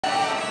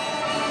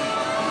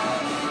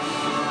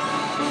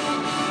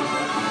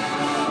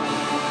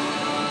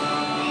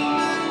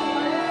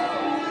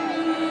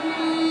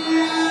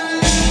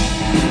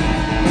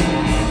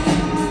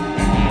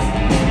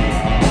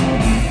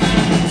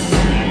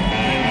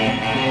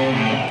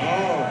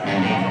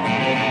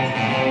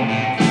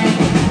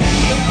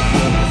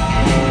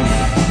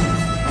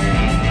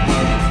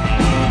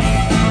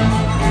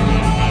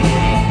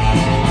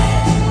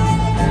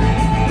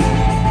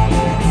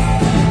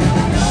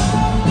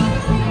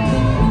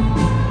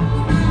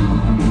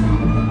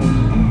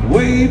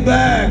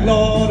back,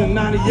 Lord, in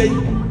 '98.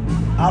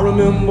 I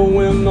remember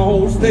when the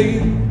whole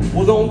state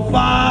was on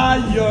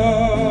fire.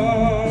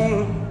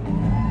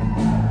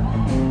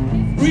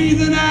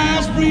 Breathing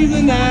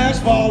ash,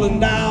 falling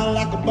down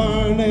like a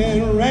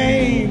burning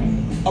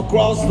rain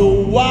across the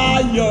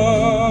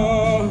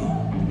wire.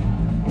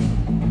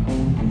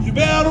 You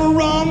better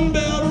run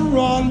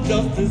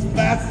just as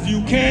fast as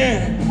you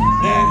can.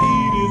 That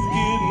heat is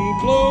getting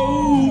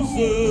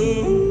closer.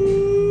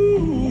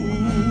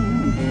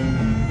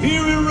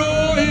 Hear it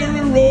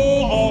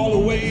roar all the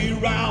way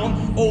around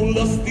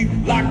Olustee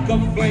like a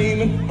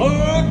flaming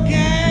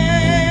hurricane.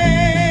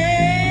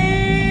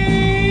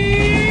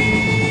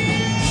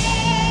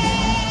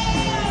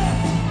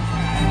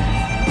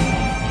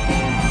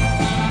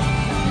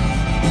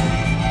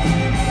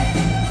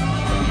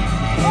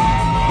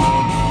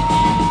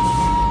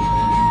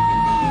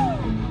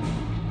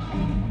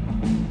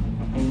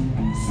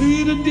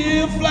 See the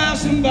deer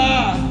flashing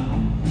by,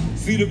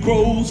 see the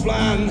crows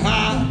flying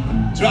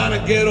high, trying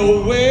to get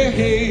away.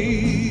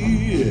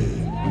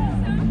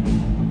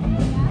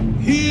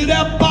 Hear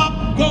that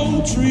pop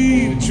go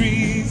tree to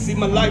tree, see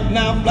my life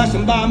now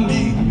flashing by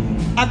me.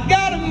 I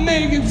gotta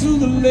make it to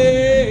the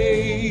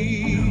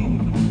lake.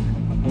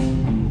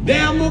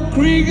 Damn, the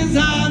creek is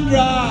high and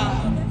dry,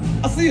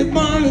 I see it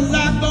burn as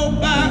I go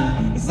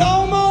by. It's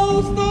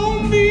almost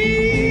on me.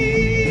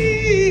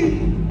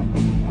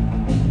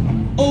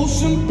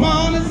 Ocean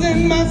pond is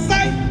in my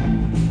sight,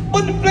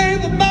 but the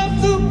flame's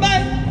about to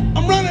bite.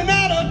 I'm running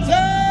out of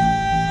time.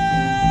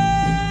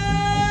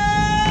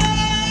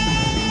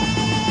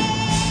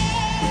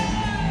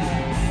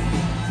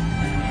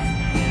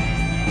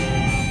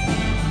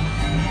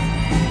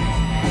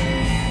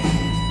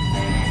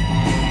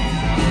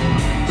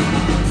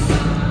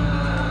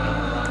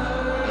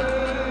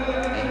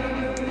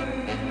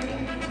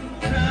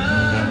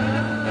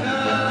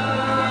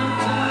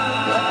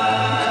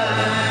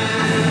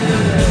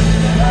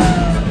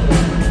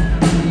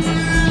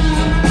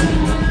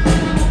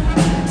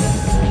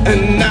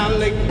 And now